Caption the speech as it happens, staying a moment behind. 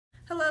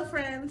Hello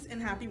friends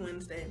and happy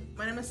Wednesday.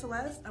 My name is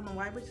Celeste. I'm a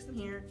library assistant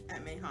here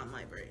at Mahon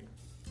Library.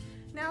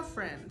 Now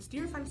friends, do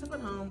you ever find yourself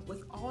at home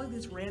with all of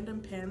these random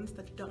pens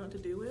that you don't know what to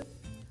do with?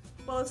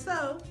 Well, if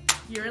so,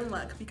 you're in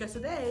luck because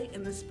today,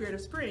 in the spirit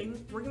of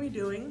spring, we're going to be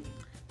doing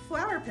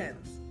flower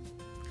pens.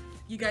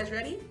 You guys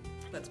ready?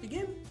 Let's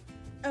begin.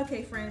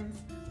 Okay friends,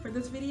 for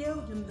this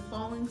video, you'll need the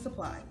following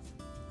supplies.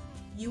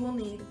 You will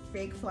need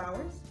fake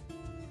flowers,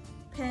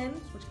 pens,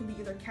 which can be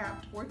either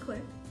capped or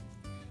clipped.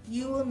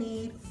 You will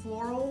need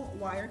floral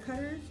wire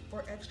cutters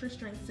or extra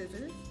strength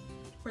scissors.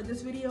 For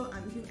this video,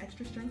 I'm using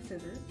extra strength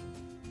scissors.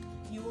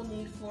 You will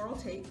need floral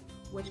tape,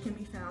 which can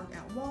be found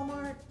at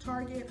Walmart,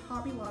 Target,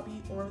 Hobby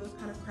Lobby, or those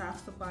kind of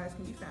craft supplies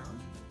can be found.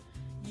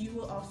 You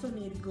will also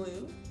need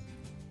glue.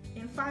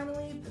 And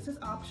finally, this is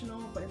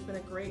optional, but it's been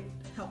a great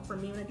help for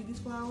me when I do these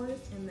flowers,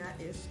 and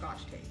that is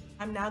Scotch tape.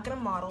 I'm now gonna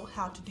model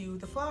how to do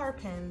the flower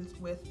pens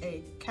with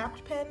a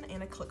capped pen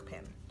and a click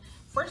pen.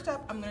 First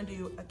up, I'm gonna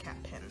do a cap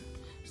pen.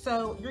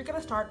 So you're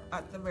gonna start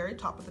at the very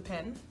top of the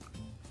pen,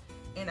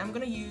 and I'm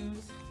gonna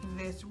use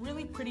this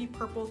really pretty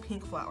purple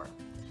pink flower.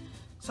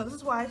 So this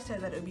is why I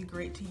said that it would be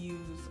great to use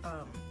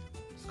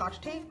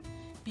Scotch tape,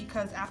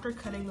 because after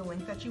cutting the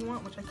length that you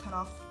want, which I cut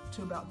off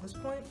to about this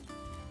point,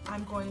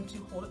 I'm going to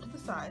hold it to the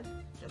side,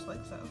 just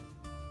like so.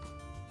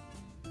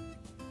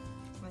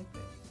 Like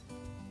this.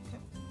 Okay.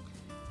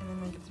 And then I'm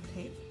gonna get some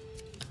tape.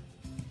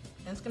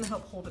 And it's gonna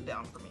help hold it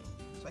down for me,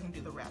 so I can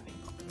do the wrapping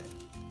part of it.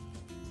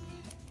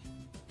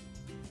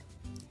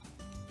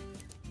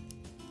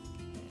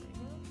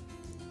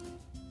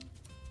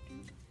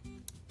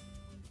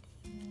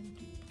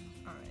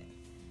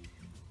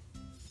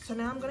 So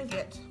now I'm going to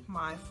get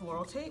my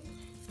floral tape,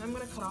 and I'm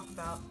going to cut off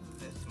about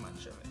this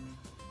much of it.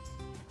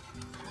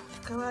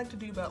 I like to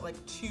do about like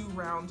 2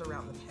 rounds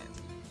around the pen.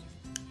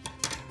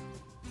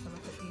 So I'm going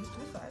to put these to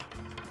the side.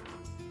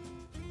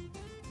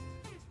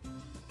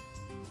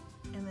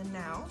 And then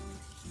now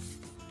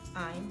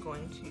I'm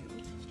going to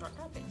start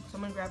wrapping. So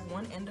I'm going to grab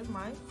one end of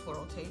my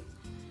floral tape,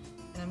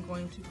 and I'm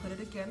going to put it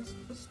against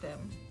the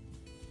stem,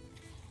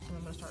 and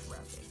I'm going to start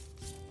wrapping.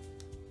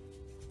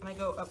 And I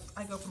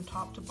go from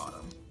top to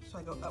bottom. So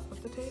I go up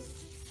with the tape,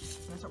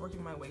 and I start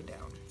working my way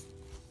down.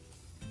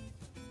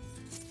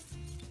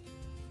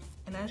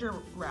 And as you're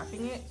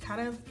wrapping it,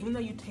 kind of, even though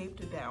you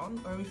taped it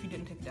down, or if you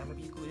didn't tape it down,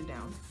 maybe you glued it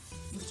down,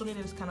 you still need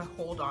to just kind of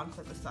hold on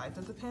to the sides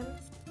of the pen,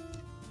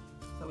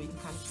 so we can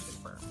kind of keep it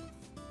firm.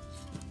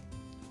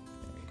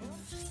 There we go,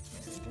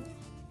 there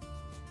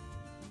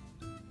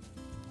we go.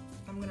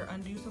 I'm gonna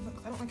undo something,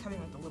 I don't like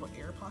having like the little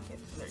air pocket,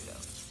 so there you go.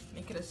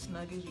 Make it as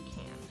snug as you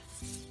can.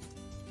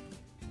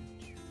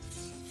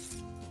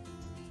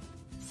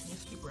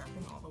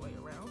 Wrapping all the way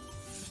around.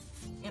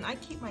 And I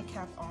keep my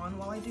cap on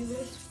while I do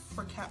this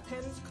for cap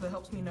pens because it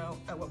helps me know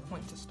at what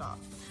point to stop,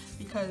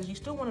 because you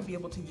still want to be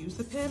able to use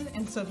the pen,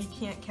 and so if you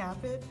can't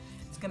cap it,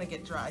 it's going to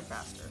get dry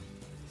faster.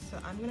 So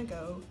I'm going to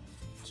go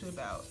to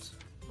about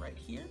right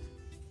here,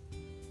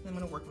 and I'm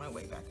going to work my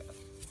way back up.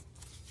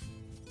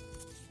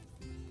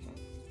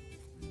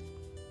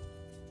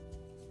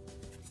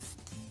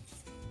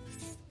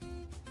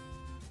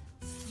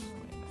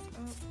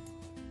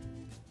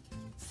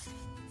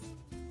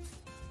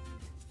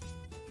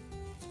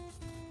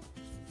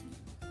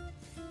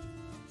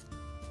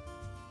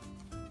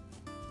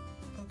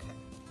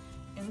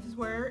 And this is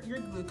where your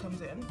glue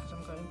comes in, because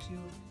I'm going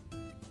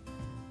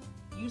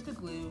to use the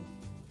glue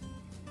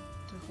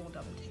to hold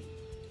down the tape.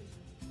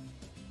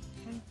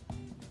 Okay.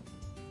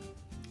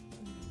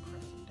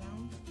 Press it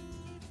down.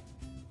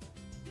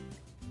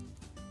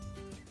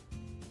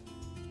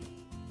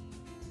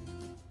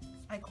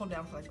 I hold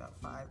down for like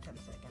about 5-10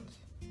 seconds.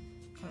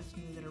 Kind of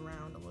smooth it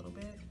around a little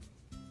bit.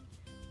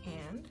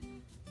 And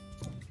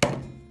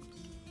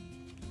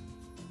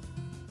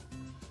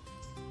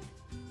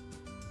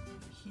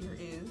here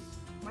is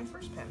my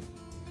first pen.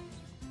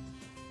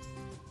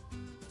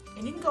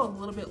 And you can go a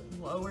little bit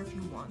lower if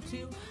you want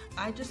to.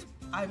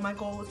 My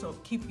goal is to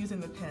keep using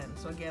the pen.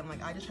 So again,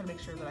 like I just try to make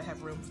sure that I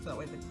have room so that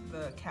way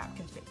the cap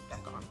can fit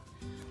back on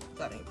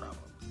without any problems.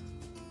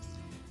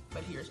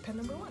 But here's pen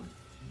number 1.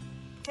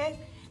 Okay,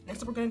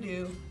 next up we're gonna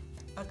do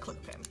a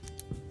click pen.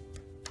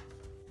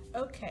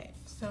 Okay,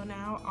 so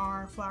now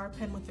our flower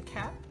pen with the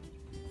cap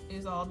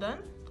is all done.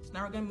 So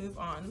now we're gonna move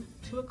on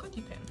to a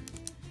clicky pen.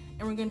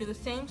 And we're gonna do the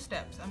same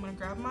steps. I'm gonna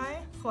grab my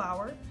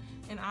flower,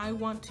 and I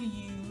want to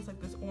use like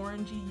this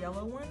orangey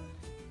yellow one,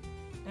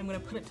 and I'm gonna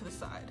put it to the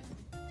side,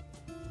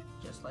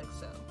 just like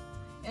so.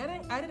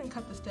 And I didn't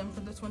cut the stem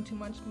for this one too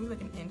much, maybe like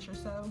an inch or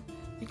so,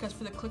 because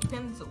for the click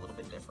pen, it's a little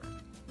bit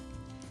different.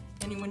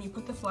 And when you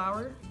put the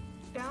flower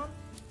down,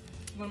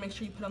 you wanna make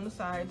sure you put on the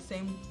side,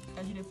 same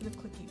as you did for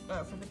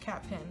the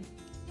cap pen,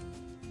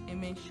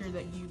 and make sure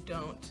that you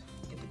don't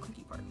get the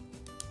clicky part.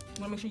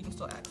 You wanna make sure you can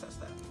still access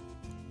that.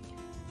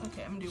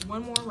 Okay, I'm gonna do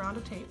one more round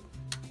of tape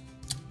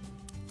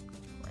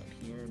right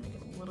here, make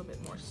it a little bit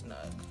more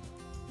snug.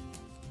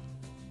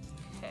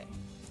 Okay.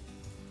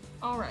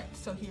 All right,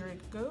 so here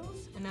it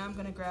goes, and now I'm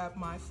gonna grab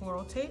my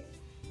floral tape,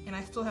 and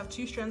I still have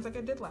 2 strands like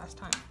I did last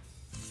time.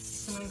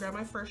 So I'm gonna grab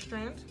my first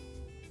strand,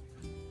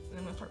 and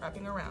I'm gonna start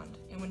wrapping around.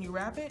 And when you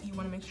wrap it, you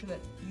want to make sure that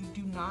you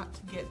do not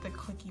get the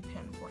clicky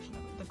pin portion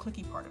of it, the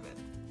clicky part of it.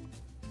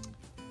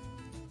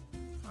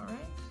 All right,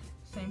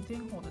 same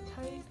thing, hold it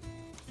tight,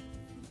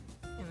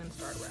 and then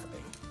start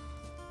wrapping.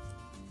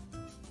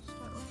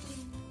 Start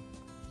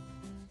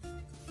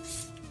wrapping.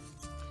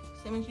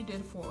 Same as you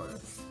did for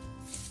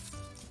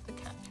the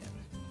cat pin.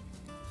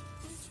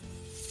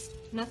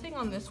 Nothing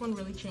on this one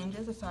really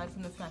changes aside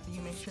from the fact that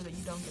you make sure that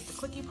you don't get the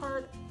clicky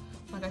part,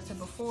 like I said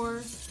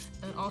before,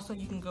 and also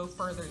you can go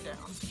further down,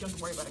 so you don't have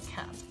to worry about a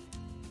cap.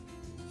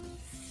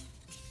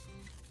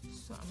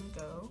 So I'm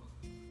gonna go.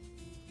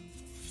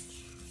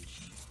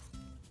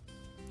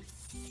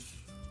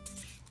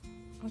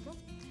 Okay,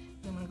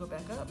 then I'm gonna go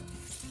back up.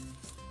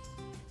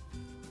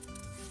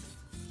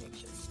 Make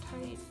sure it's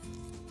tight.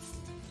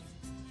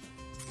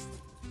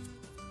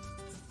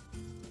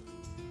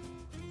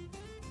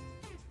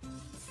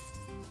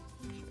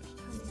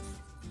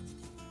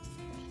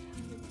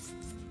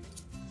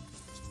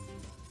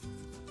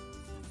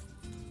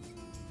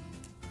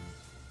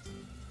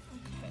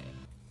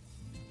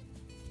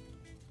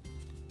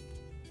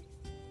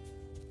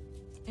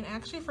 And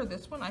actually for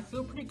this one, I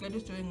feel pretty good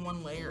just doing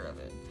one layer of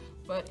it.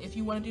 But if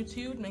you want to do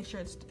two, make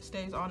sure it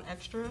stays on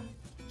extra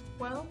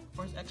well,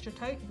 or it's extra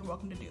tight, you're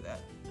welcome to do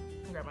that.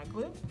 I grab my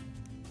glue.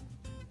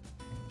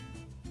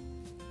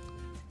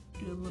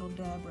 Do a little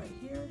dab right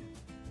here.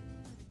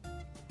 I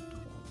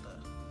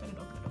didn't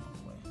open it up all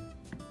the way.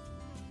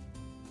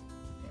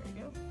 There we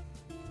go.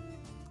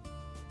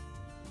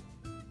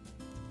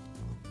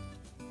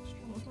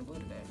 Struggling with my glue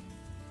today.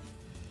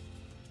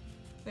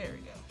 There we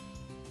go.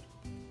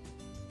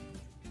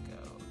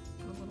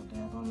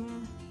 On there,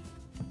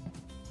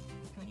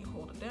 and then you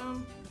hold it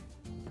down,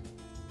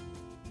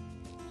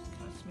 just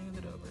kind of smooth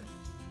it over.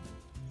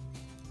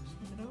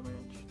 Smooth it over.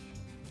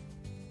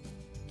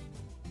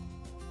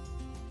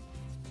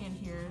 And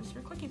here's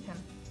your clicky pin.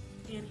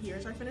 And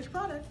here's our finished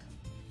product.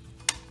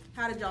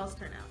 How did y'all's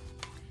turn out?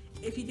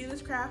 If you do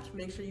this craft,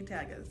 make sure you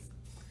tag us.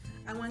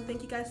 I want to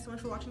thank you guys so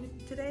much for watching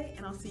today,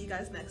 and I'll see you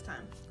guys next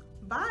time.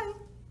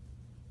 Bye!